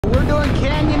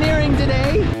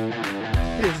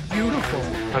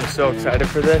I'm so excited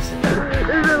for this.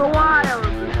 This is wild.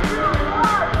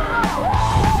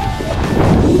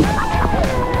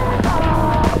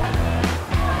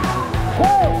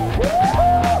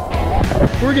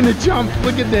 We're gonna jump.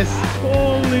 Look at this.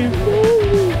 Holy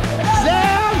moly.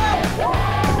 Sam!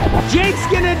 Jake's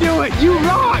gonna do it. You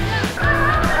rock.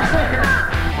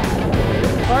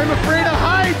 I'm afraid of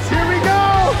heights. Here we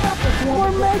go.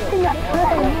 We're making a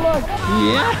train. Look.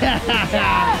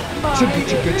 Yeah. Chugga,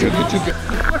 chugga, chugga, chugga.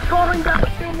 We're going back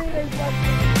 2 meters.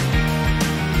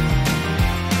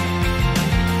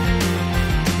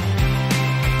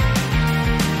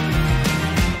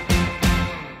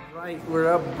 Right,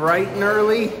 we're up bright and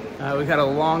early. We got a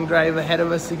long drive ahead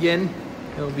of us again.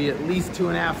 It'll be at least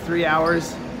 2.5, 3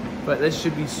 hours, but this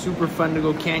should be super fun to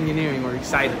go canyoneering. We're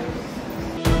excited.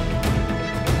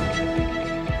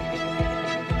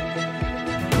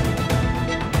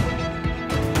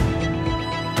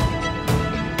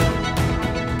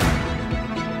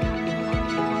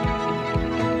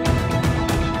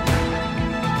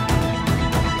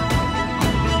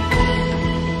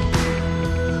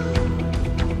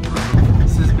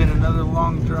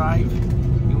 Drive.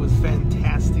 It was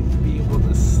fantastic to be able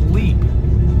to sleep.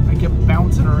 I kept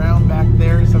bouncing around back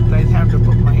there, sometimes have to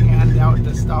put my hand out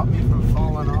to stop me from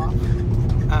falling off.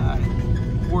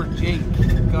 Poor Jake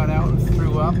got out and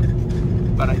threw up,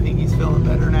 but I think he's feeling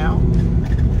better now.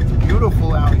 It's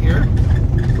beautiful out here.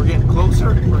 We're getting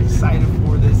closer. We're excited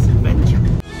for this adventure.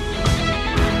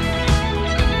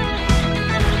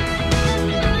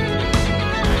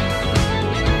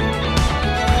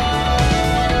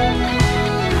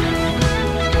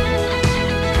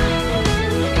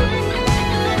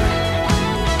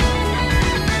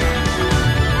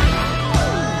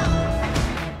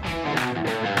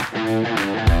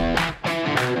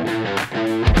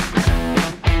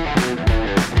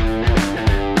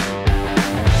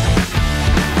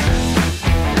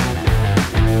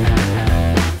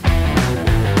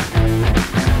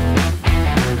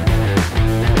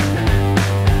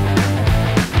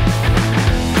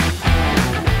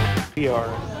 We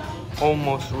are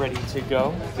almost ready to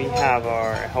go. We have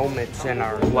our helmets and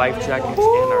our life jackets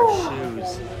and our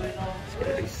shoes. It's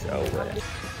gonna be so lit.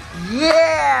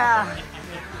 Yeah!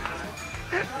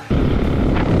 Here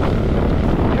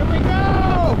we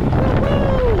go!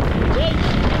 Woo-hoo! Jake,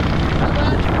 how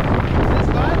fun? Is this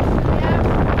fun? Yeah.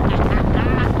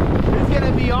 This is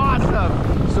gonna be awesome.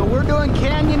 So we're doing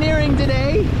canyoneering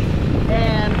today,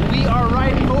 and we are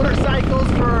riding motorcycles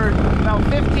for about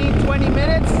 15-20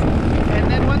 minutes. And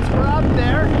then once we're up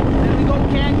there, then we go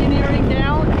canyoneering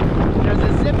down. There's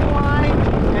a zip line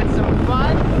and some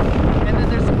fun. And then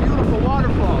there's some beautiful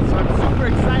waterfalls. So I'm super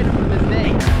excited for this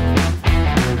day.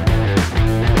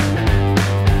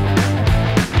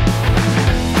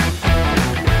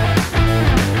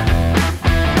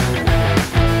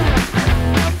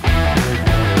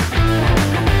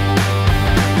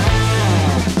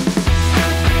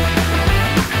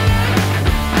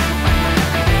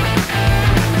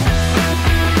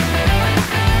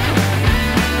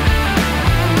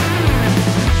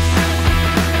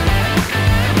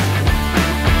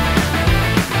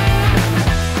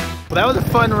 Well, that was a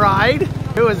fun ride.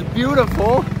 It was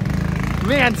beautiful.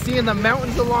 Man, seeing the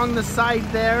mountains along the side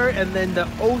there and then the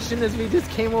ocean as we just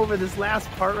came over this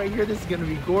last part right here. This is gonna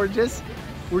be gorgeous.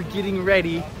 We're getting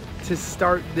ready to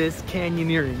start this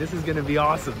canyoneering. This is gonna be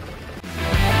awesome.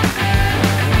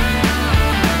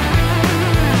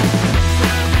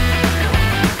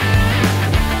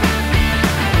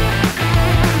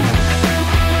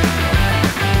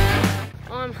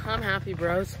 I'm happy,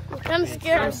 bros. I'm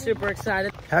scared. I'm super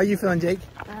excited. How are you feeling, Jake?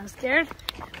 I'm scared,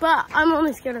 but I'm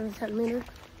only scared of the 10 meter.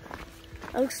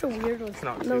 It looks so weird with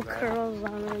no curls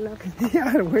on it. Nothing.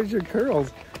 Yeah, where's your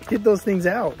curls? Get those things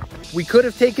out. We could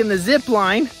have taken the zip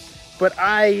line, but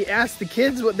I asked the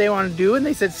kids what they want to do, and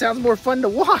they said, sounds more fun to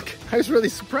walk. I was really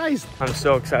surprised. I'm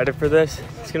so excited for this.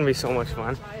 It's gonna be so much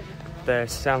fun. There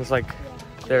sounds like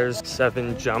there's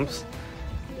 7 jumps,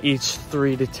 each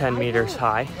 3 to 10 meters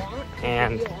high,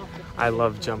 and I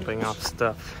love jumping off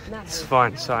stuff. It's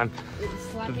fun, so I'm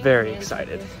very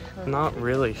excited. Not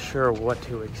really sure what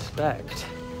to expect,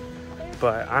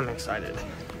 but I'm excited.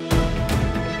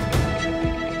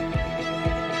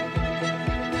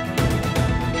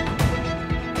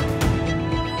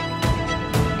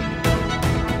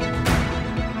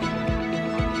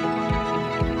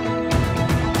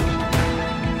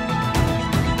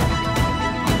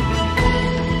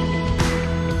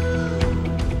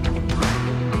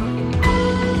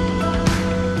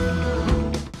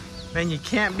 Man, you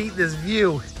can't beat this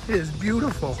view. It is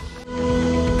beautiful.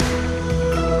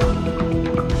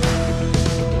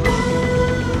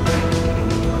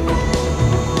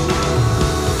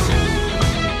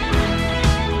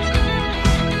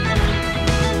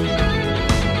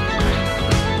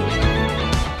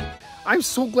 I'm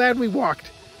so glad we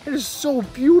walked. It is so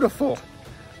beautiful.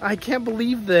 I can't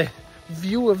believe the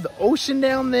view of the ocean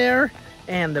down there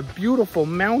and the beautiful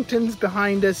mountains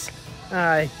behind us.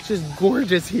 It's just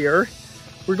gorgeous here.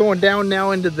 We're going down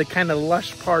now into the kind of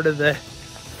lush part of the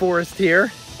forest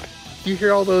here. You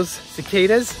hear all those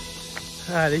cicadas?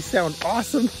 They sound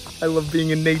awesome. I love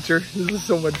being in nature. This is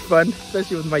so much fun,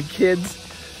 especially with my kids.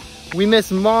 We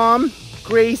miss Mom,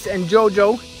 Grace, and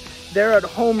Jojo. They're at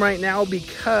home right now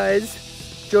because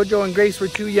Jojo and Grace were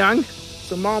too young.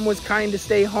 So Mom was kind to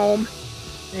stay home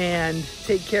and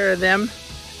take care of them.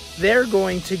 They're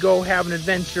going to go have an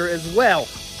adventure as well.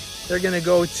 They're gonna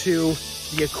go to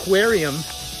the aquarium,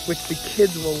 which the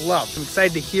kids will love. I'm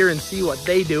excited to hear and see what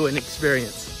they do and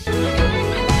experience.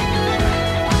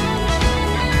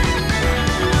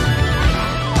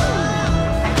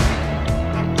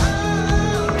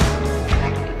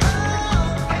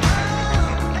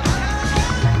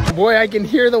 Boy, I can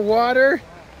hear the water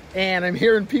and I'm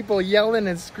hearing people yelling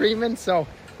and screaming, so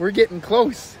we're getting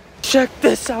close. Check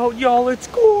this out, y'all. It's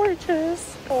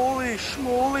gorgeous. Holy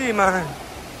schmoly, man.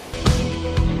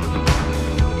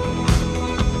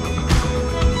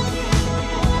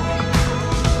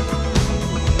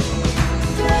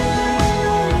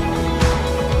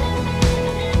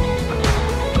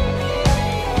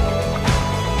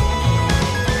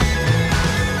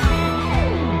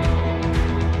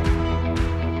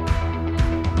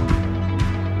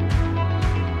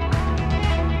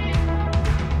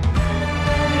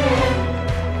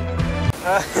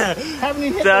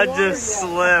 That just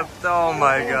slipped. Oh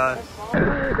my god.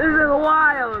 This is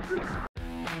wild.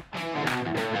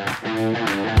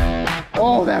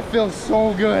 Oh, that feels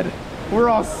so good. We're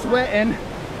all sweating.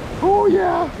 Oh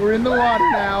yeah, we're in the water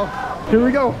now. Here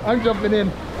we go. I'm jumping in.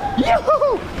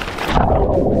 Yoo-hoo!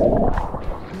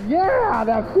 Yeah,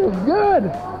 that feels good.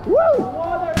 Woo!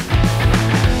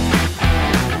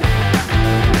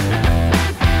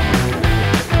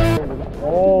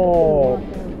 Oh.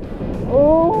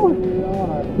 Oh.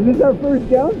 Is this our first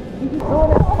jump?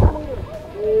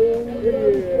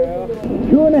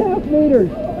 2.5 meters.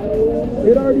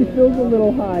 It already feels a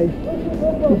little high. 3,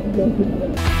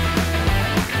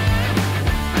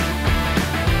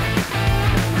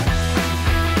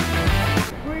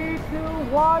 2,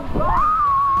 1, go!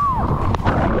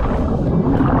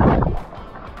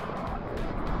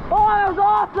 Oh, that was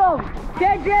awesome!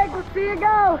 Okay, Jake, let's see you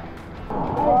go!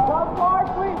 One more,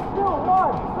 3, 2,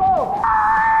 1, go!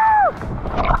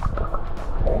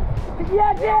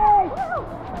 Yeah, Jake!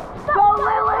 Go,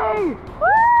 Lily! Woo!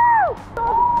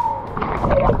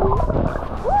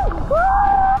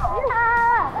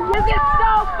 This is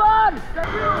so fun!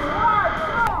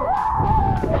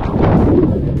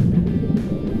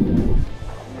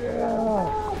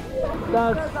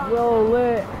 That's so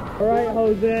lit. All right,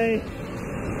 Jose.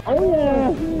 Oh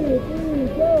yeah! 2, 3,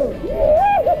 go! Yeah!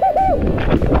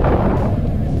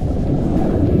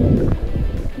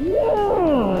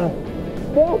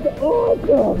 That's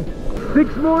awesome!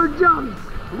 6 more jumps!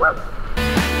 Woo!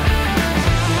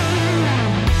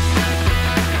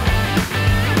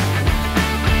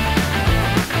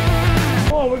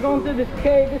 Oh, we're going through this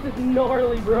cave. This is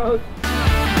gnarly, bros.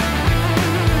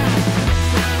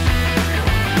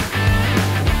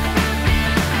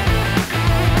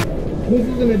 This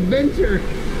is an adventure.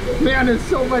 Man, it's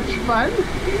so much fun.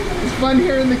 It's fun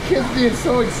hearing the kids being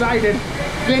so excited.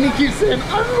 Benny keeps saying,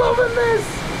 I'm loving this.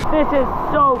 This is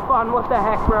so fun. What the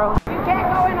heck, bro? You can't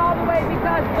go in all the way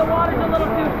because the water's a little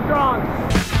too strong.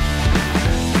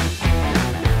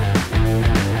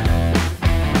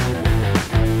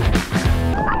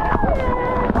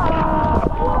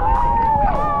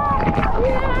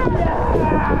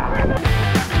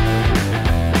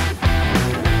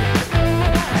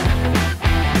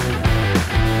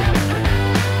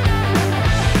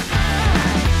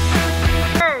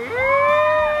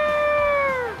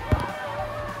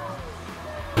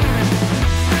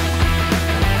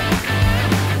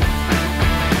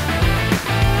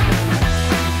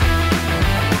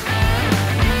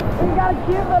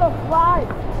 Cute little slide.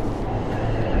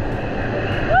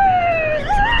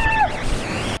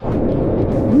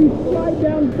 We slide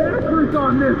down backwards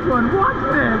on this one. Watch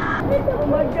this. Oh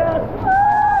my god.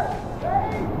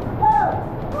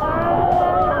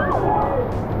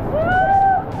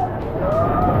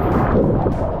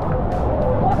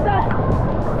 What the?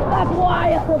 That's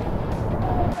wild.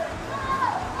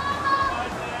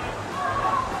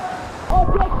 Oh,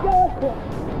 get good.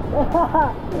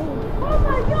 Oh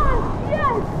my god,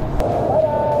 yes!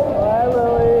 Hi,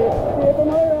 Lily. See you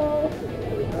tomorrow.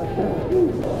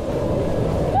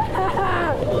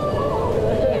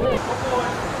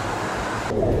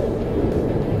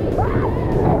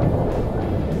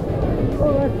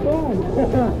 much fun.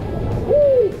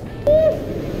 Woo!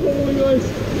 Oh my gosh.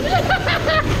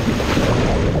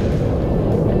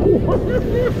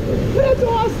 That's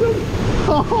awesome.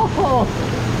 Oh,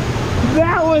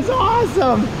 that was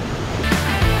awesome.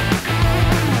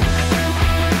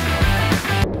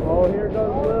 Oh, here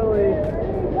goes Lily.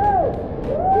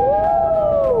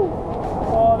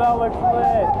 Oh, that looks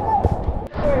lit.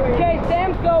 Okay,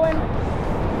 Sam's going.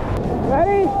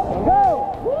 Ready? Go!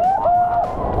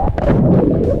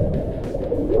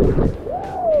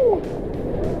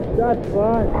 That's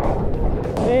fun.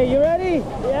 Hey, you ready?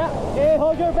 Yeah. Hey,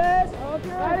 hold your best.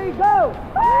 Ready? Go!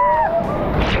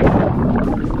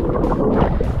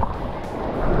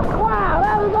 Wow,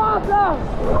 that was awesome!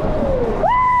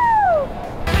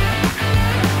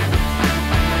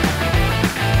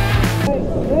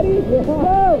 Ready? Go!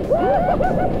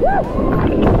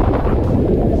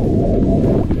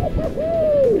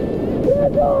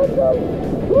 That's awesome!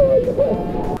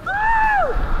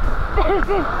 This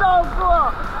is so cool!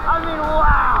 I mean,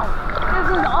 wow! This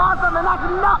is awesome and that's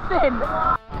nothing!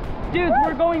 Dudes,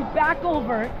 we're going back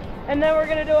over and then we're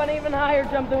gonna do an even higher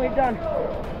jump than we've done.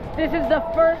 This is the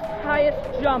first highest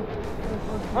jump.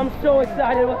 I'm so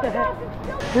excited, what the heck?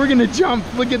 We're gonna jump,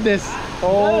 look at this.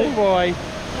 Oh boy.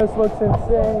 This looks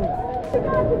insane.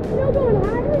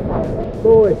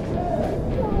 Boy.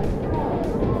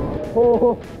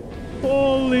 Oh,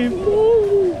 holy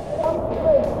moly.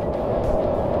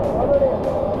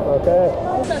 Okay.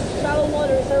 It's shallow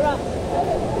water, it's a rough.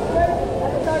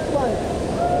 That's a dark one.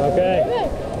 Okay.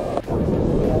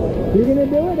 You're gonna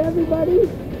do it, everybody?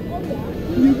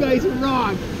 You guys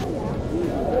rock.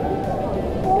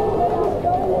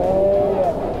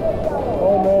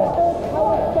 Oh man.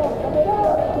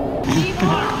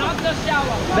 Not the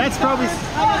shallow. That's probably.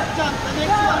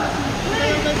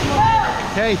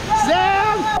 Hey,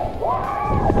 Sam!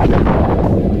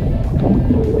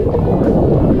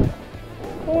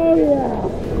 Oh yeah!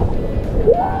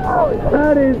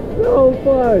 That is so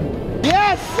fun!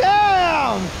 Yes,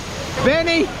 Sam!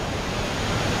 Benny,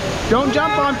 don't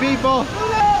jump on people.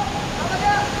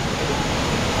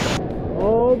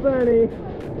 Oh, Benny.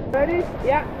 Ready?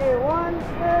 Yeah. Okay, 1, 2,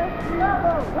 3, go.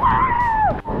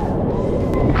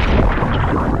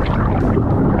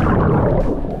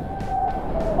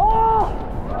 Oh,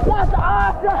 that's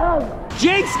awesome!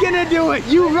 Jake's gonna do it.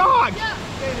 You rock!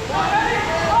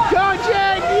 Go,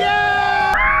 Jake!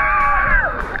 Yeah!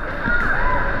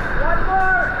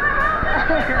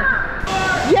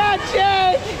 Yeah,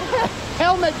 Jake!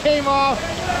 Helmet came off.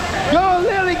 Go,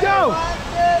 Lily, go!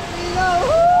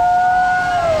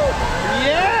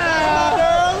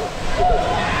 Yeah!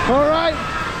 All right.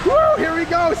 Woo, here we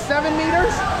go. 7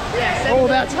 meters? Oh,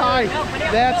 that's high.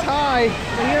 That's high.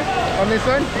 On this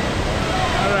one?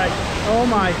 All right. Oh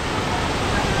my.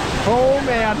 Oh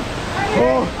man.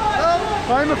 Oh,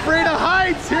 I'm afraid of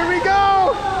heights. Here we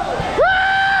go.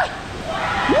 Ah!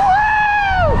 Woo!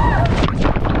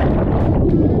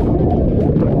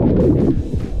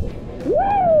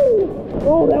 Woo!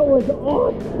 Oh, that was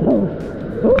awesome.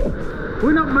 Oh,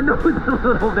 went up my nose a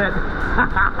little bit.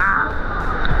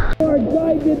 Our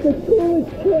guy did the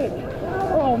coolest trick.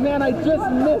 Oh man, I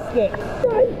just missed it.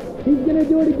 He's gonna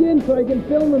do it again so I can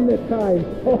film him this time.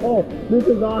 Oh, this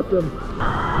is awesome.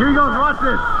 Here he goes, watch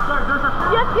this.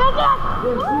 Yes, yes, yes!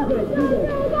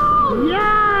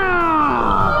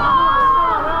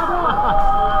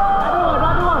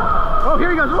 Yeah! Oh,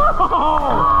 here he goes.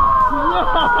 Whoa!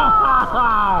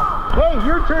 Yeah! Hey,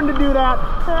 your turn to do that.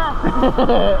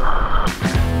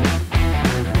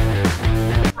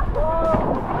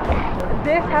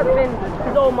 This has been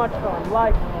so much fun.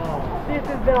 Like, this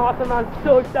has been awesome. I'm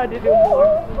so excited to do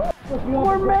more.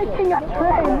 We're making a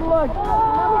train. Look.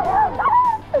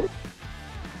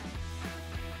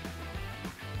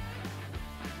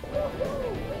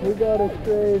 We got a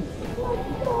train.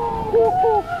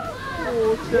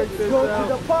 Oh, check this out.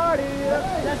 To the party.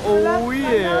 Oh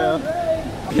yeah.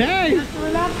 Hey,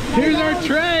 here's our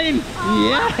train.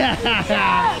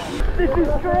 Yeah. This is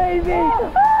crazy.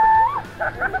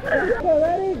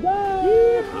 Ready, go.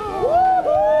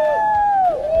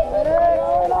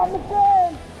 Going on the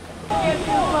train.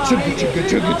 Chugga chugga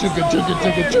chugga chugga chugga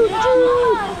chugga chugga.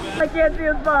 I can't see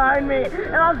what's behind me,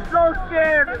 and I'm so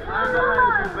scared.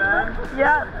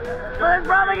 Yeah, but it's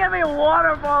probably gonna be a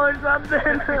waterfall or something,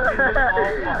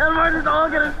 and we're just all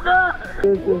gonna stop.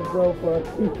 This is so fun.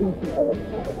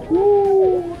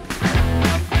 Woo!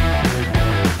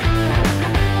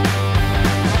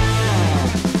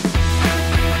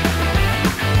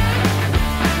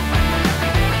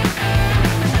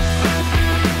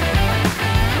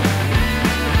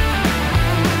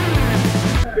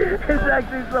 It's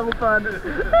actually so fun.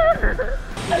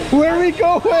 Where are we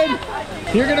going?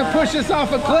 You're gonna push us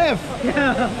off a cliff. Wait,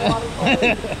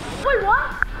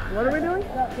 what? What are we doing?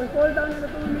 We're falling down in the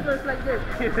 2 meters like this.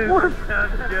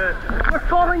 Sounds good. We're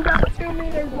falling down 2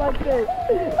 meters like this.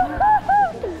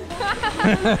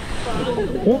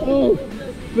 Uh-oh.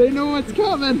 They know what's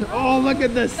coming. Oh, look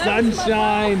at the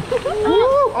sunshine.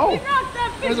 Oh,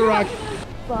 there's a rock.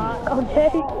 Okay,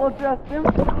 we'll trust him.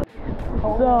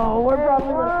 So we're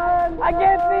probably gonna... I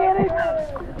can't see anything.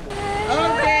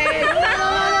 Okay.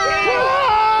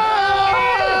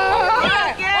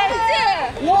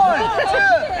 One,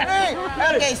 two, three.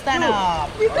 Okay, stand up.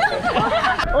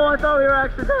 Oh, I thought we were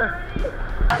actually there.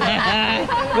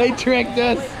 They tricked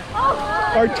us.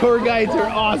 Our tour guides are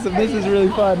awesome. This is really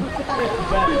fun.